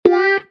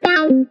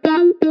What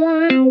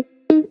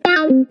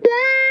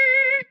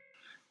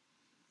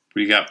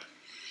do you got?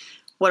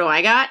 What do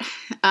I got?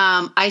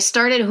 I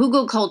started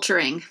Hugel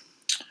culturing.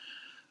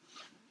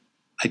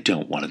 I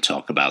don't want to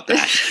talk about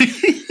that.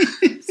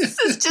 This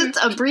is just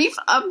a brief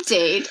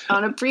update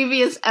on a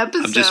previous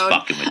episode. I'm just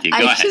fucking with you. Go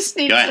ahead. I just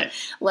need to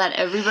let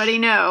everybody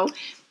know.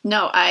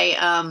 No,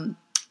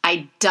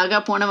 I dug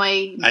up one of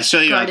my. I saw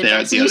you out there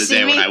beds. the other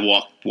day when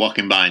I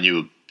walking by and you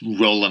were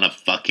rolling a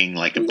fucking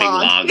like a big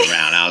log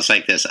around. I was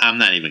like this. I'm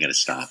not even going to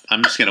stop.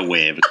 I'm just going to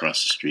wave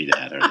across the street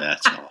at her.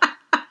 That's all.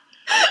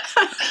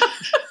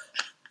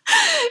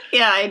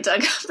 Yeah, I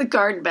dug up the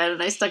garden bed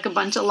and I stuck a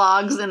bunch of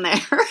logs in there.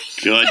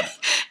 Good.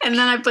 And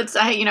then I put,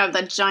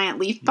 that giant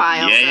leaf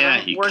pile.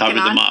 Yeah, you covered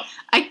them up.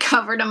 I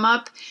covered them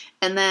up.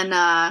 And then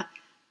I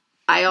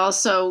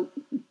also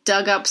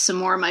dug up some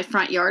more in my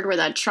front yard where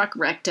that truck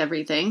wrecked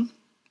everything.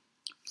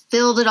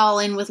 Filled it all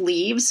in with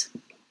leaves.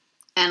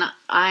 And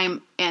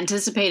I'm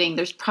anticipating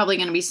there's probably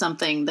going to be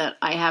something that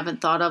I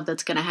haven't thought of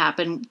that's going to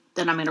happen.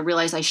 Then I'm going to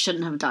realize I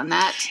shouldn't have done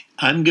that.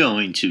 I'm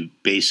going to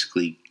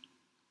basically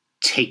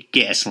take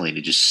gasoline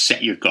to just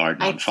set your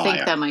garden on fire. I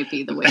think that might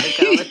be the way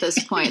to go at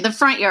this point. The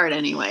front yard,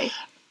 anyway.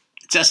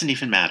 It doesn't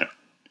even matter.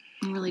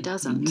 It really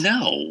doesn't.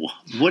 No.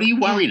 What are you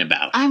worrying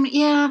about?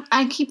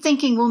 I keep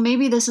thinking, well,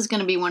 maybe this is going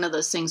to be one of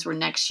those things where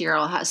next year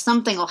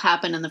something will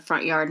happen in the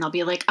front yard, and I'll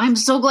be like, I'm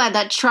so glad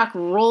that truck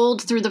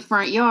rolled through the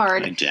front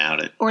yard. I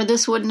doubt it. Or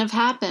this wouldn't have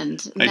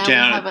happened. I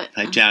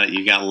doubt it.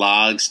 You got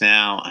logs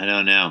now. I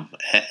don't know.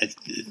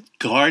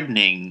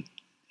 Gardening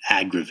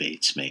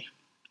aggravates me.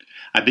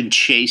 I've been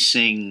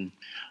chasing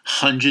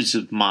hundreds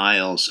of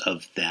miles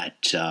of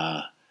that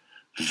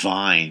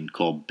vine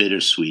called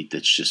bittersweet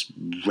that's just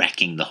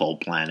wrecking the whole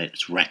planet.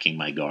 It's wrecking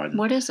my garden.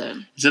 What is it?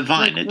 It's a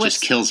vine. It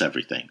just kills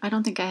everything. I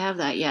don't think I have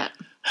that yet.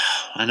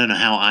 I don't know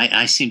how.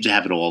 I seem to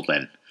have it all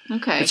then.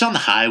 Okay. It's on the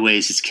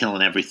highways. It's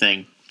killing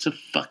everything. It's a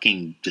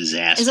fucking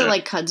disaster. Is it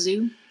like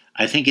kudzu?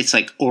 I think it's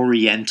like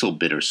oriental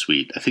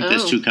bittersweet. I think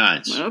there's two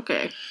kinds.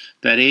 Okay.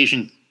 That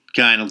Asian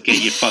kind will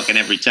get you fucking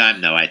every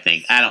time, though, I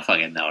think. I don't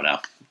fucking know, though.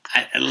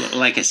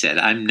 Like I said,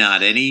 I'm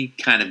not any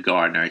kind of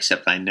gardener,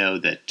 except I know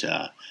that,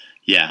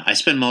 I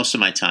spend most of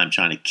my time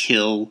trying to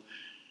kill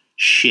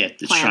shit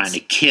that's plants. trying to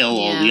kill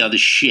all the other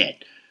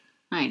shit.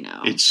 I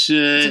know. It's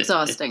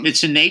exhausting.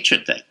 It's a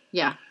nature thing.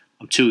 Yeah.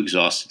 I'm too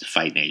exhausted to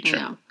fight nature.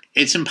 Yeah.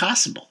 It's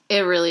impossible.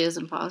 It really is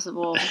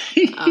impossible.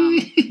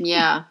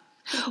 Yeah.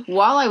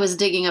 While I was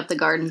digging up the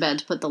garden bed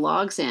to put the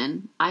logs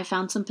in, I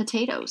found some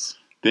potatoes.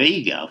 There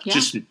you go. Yeah.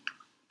 Just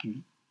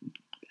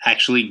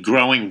actually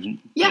growing,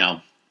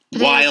 potatoes.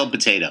 Wild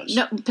potatoes.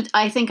 No,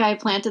 I think I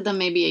planted them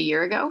maybe a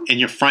year ago. In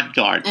your front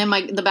garden? In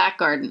the back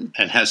garden.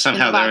 And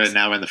somehow they're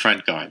now in the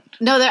front garden.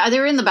 No,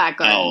 they're in the back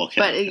garden. Oh,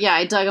 okay. But yeah,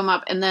 I dug them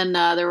up, and then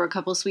there were a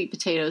couple of sweet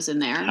potatoes in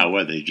there. How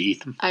were they? Did you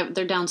eat them?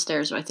 They're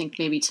downstairs, so I think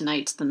maybe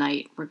tonight's the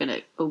night we're going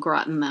to au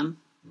gratin them.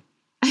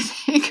 I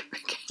think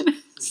we're going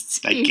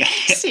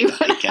to see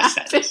what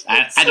happens.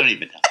 I don't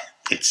even know.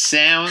 It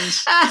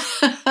sounds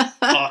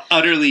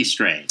utterly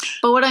strange.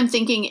 But what I'm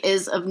thinking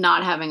is of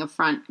not having a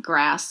front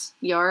grass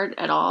yard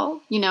at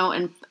all,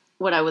 and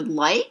what I would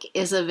like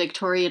is a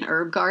Victorian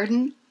herb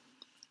garden.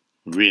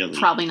 Really?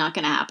 Probably not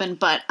going to happen,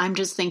 but I'm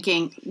just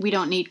thinking we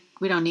don't need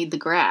the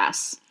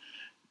grass,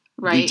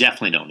 right? We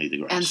definitely don't need the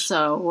grass. And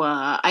so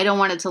I don't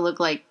want it to look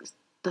like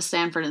the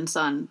Sanford and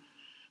Son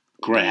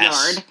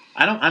grass yard.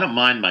 I don't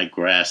mind my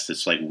grass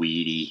that's like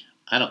weedy.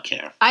 I don't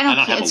care. I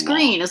don't care. It's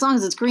green, as long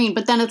as it's green.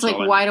 But then it's like,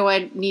 why do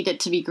I need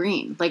it to be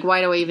green? Like, why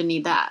do I even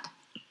need that?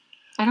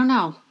 I don't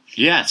know.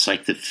 Yeah, it's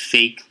like the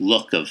fake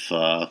look of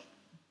the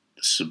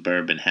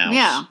suburban house.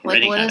 Yeah, or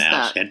any kind of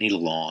house. I need a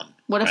lawn.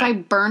 What if I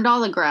burned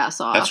all the grass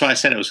off? That's why I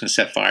said I was going to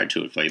set fire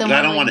to it for you. But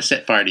I don't want to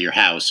set fire to your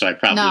house, so I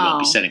probably won't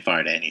be setting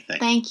fire to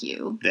anything. Thank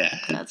you. Yeah.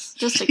 That's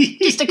just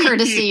a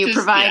courtesy you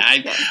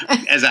provide.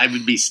 Yeah, as I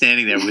would be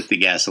standing there with the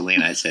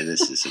gasoline, I'd say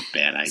this is a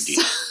bad idea.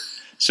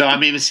 So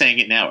I'm even saying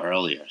it now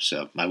earlier,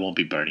 so I won't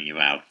be burning you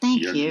out.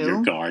 Thank you.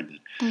 Your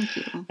garden. Thank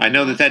you. I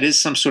know that is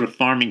some sort of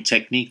farming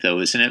technique, though,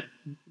 isn't it?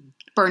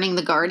 Burning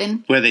the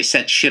garden? Where they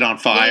set shit on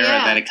fire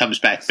and then it comes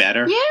back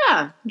better?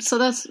 Yeah.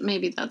 So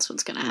maybe that's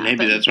what's going to happen.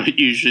 Maybe that's what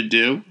you should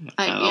do?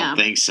 I don't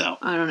think so.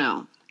 I don't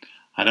know.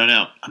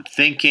 I'm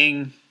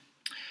thinking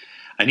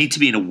I need to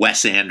be in a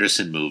Wes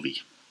Anderson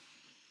movie.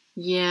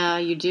 Yeah,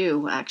 you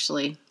do,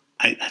 actually.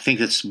 I think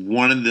that's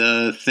one of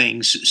the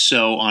things.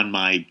 So on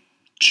my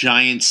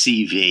giant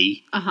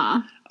CV of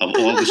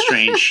all the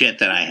strange shit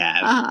that I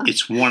have,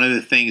 it's one of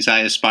the things I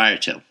aspire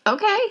to.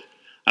 Okay.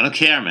 I don't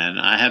care, man.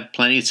 I have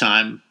plenty of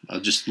time. I'll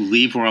just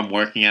leave where I'm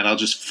working at. I'll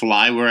just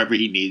fly wherever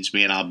he needs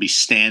me, and I'll be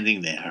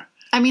standing there.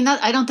 I mean,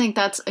 I don't think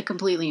that's a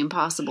completely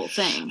impossible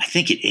thing. I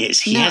think it is.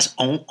 He has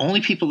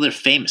only people that are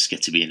famous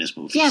get to be in his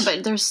movies. Yeah,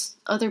 but there's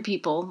other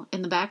people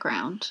in the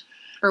background.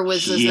 Or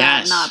was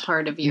that not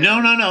part of your No.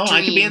 dream?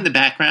 I could be in the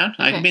background.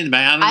 Okay. I can be in the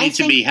background. I don't need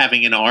to be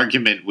having an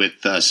argument with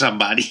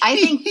somebody. I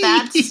think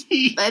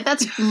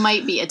that's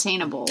might be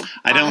attainable.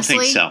 I don't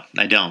think so.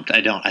 I don't.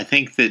 I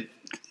think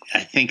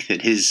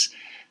that his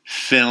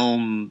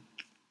film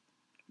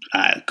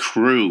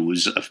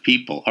crews of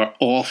people are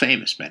all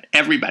famous, man.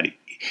 Everybody.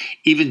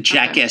 Even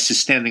Jackass is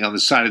standing on the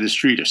side of the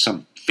street or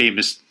some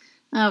famous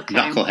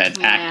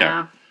knucklehead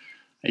actor.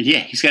 Yeah,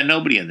 he's got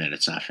nobody in there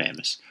that's not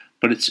famous.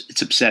 But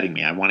it's upsetting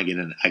me. I want to get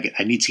in.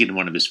 I need to get in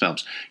one of his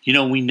films. You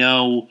know, we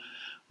know.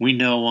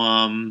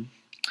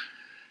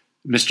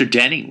 Mr.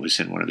 Denning was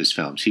in one of his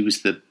films. He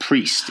was the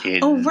priest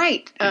in. Oh,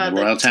 right, in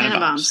the Royal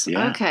Tenenbaums.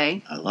 Yeah.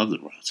 Okay, I love the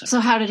Royal Tenenbaums. So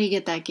how did he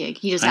get that gig?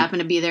 He just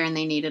happened to be there, and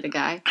they needed a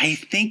guy. I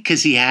think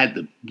because he had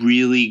the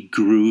really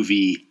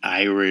groovy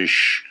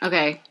Irish,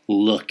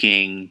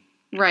 looking,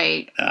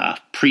 right,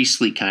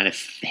 priestly kind of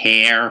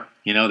hair.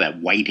 You know, that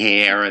white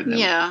hair, and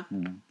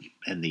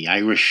and the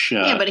Irish.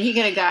 But he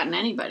could have gotten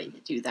anybody to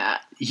do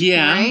that.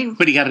 Yeah, right?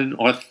 But he got an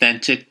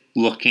authentic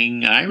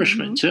looking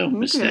Irishman too.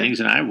 Mr. Dennings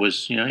and I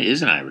he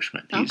is an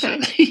Irishman. He's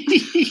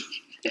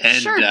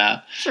and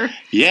sure.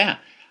 Yeah.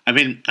 I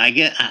mean, I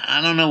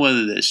don't know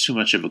whether there's too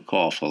much of a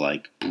call for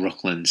like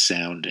Brooklyn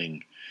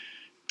sounding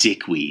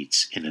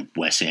dickweeds in a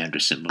Wes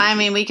Anderson movie. I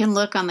mean, we can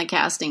look on the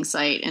casting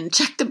site and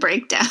check the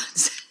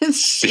breakdowns.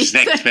 His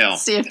next film.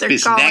 See if they're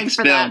calling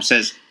for that. His next film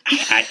says,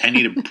 I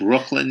need a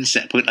Brooklyn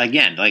set. But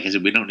again, like I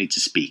said, we don't need to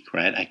speak,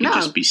 right? I can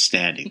just be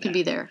standing there. You can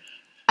be there.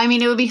 I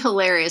mean, it would be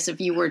hilarious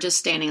if you were just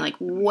standing like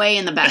way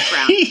in the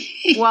background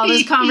while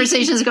this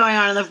conversation is going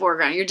on in the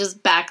foreground. You're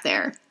just back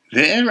there.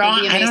 I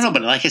don't know,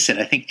 but like I said,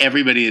 I think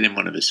everybody in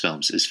one of his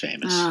films is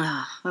famous.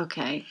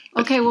 Okay.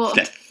 Okay, well...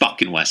 That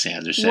fucking Wes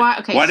Anderson.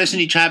 Why doesn't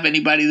he have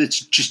anybody that's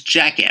just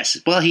jackass?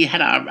 Well, he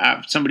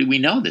had somebody we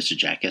know that's a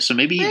jackass, so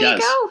maybe he does. There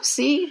you go.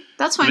 See?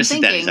 That's what I'm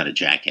thinking. Mr. Denny's not a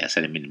jackass.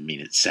 I didn't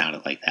mean it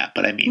sounded like that,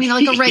 but I mean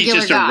like a regular he's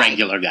just guy. A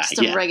regular guy.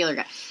 Just a regular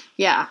guy.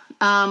 Yeah.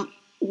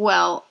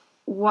 Well...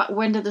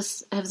 When did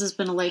has this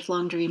been a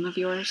lifelong dream of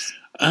yours?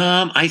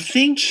 I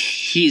think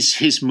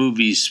his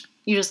movies.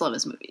 You just love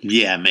his movies.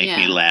 Yeah, make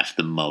me laugh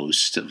the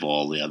most of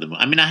all the other.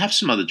 I mean, I have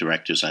some other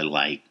directors I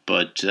like,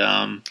 but.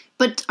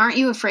 But aren't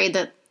you afraid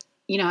that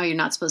you know how you're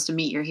not supposed to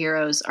meet your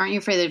heroes? Aren't you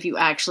afraid that if you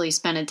actually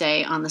spent a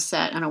day on the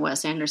set on a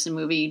Wes Anderson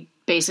movie,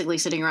 basically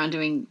sitting around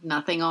doing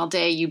nothing all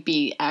day, you'd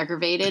be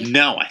aggravated?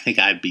 No, I think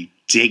I'd be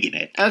digging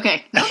it.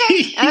 Okay.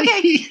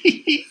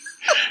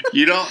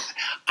 You know,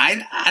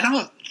 I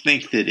don't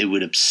think that it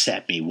would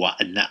upset me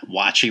not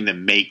watching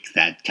them make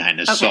that kind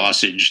of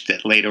sausage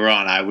that later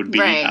on I would be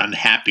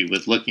unhappy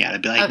with looking at it.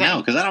 I'd be like, no,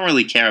 because I don't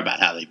really care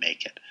about how they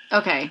make it.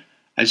 Okay.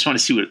 I just want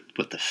to see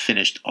what the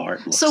finished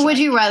art looks like. So would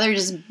you rather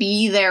just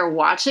be there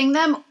watching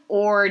them,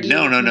 or do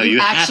you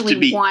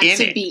actually want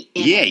to be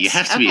in it? Yeah, you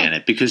have to be in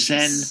it, because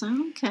then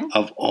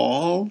of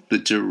all the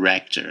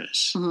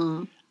directors,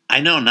 I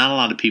know not a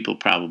lot of people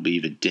probably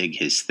even dig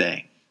his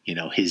thing. You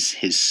know, his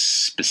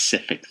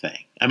specific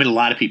thing. I mean, a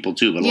lot of people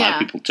do, but a lot of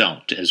people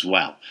don't as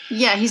well.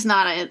 Yeah, he's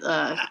not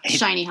a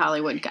shiny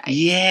Hollywood guy.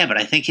 Yeah, but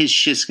I think his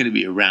shit's going to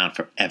be around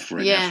forever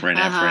and ever and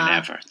ever and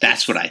ever.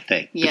 That's what I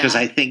think. Because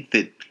I think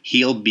that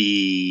he'll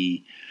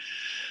be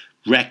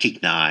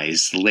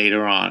recognized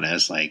later on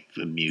as, like,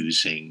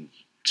 amusing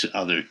to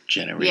other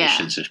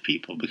generations of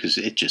people, because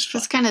it just...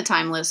 It's kind of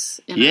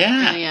timeless. It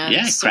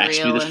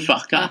cracks me the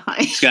fuck up.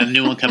 He's got a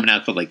new one coming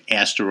out called, like,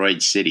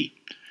 Asteroid City.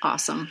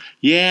 Awesome.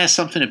 Yeah,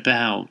 something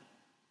about...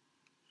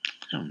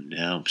 I don't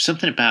know.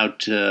 Something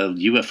about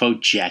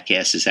UFO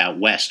jackasses out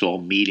west all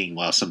meeting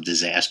while some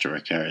disaster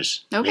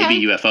occurs. Okay.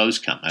 Maybe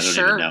UFOs come. I don't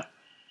even know.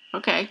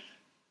 Okay.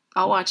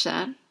 I'll watch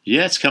that.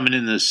 Yeah, it's coming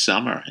in the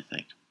summer, I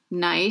think.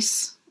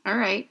 Nice. All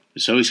right.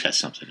 It's always got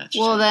something.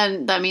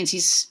 Then that means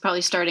he's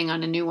probably starting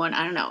on a new one.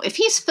 I don't know. If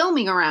he's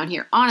filming around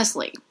here,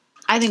 honestly,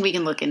 I think we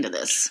can look into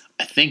this.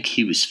 I think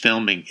he was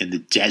filming in the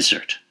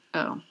desert.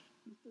 Oh.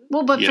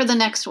 Well, but for the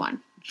next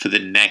one. For the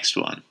next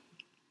one.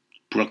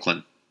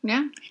 Brooklyn.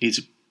 Yeah. He needs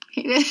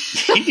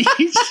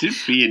to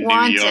be in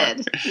New York.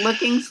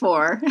 Looking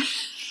for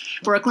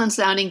Brooklyn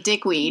sounding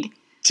dickweed.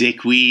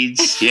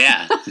 Dickweeds,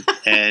 yeah.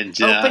 And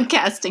open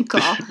casting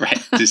call.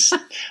 Right.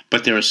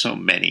 But there are so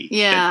many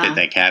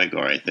that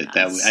category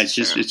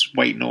it's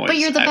white noise. But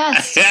you're the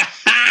best.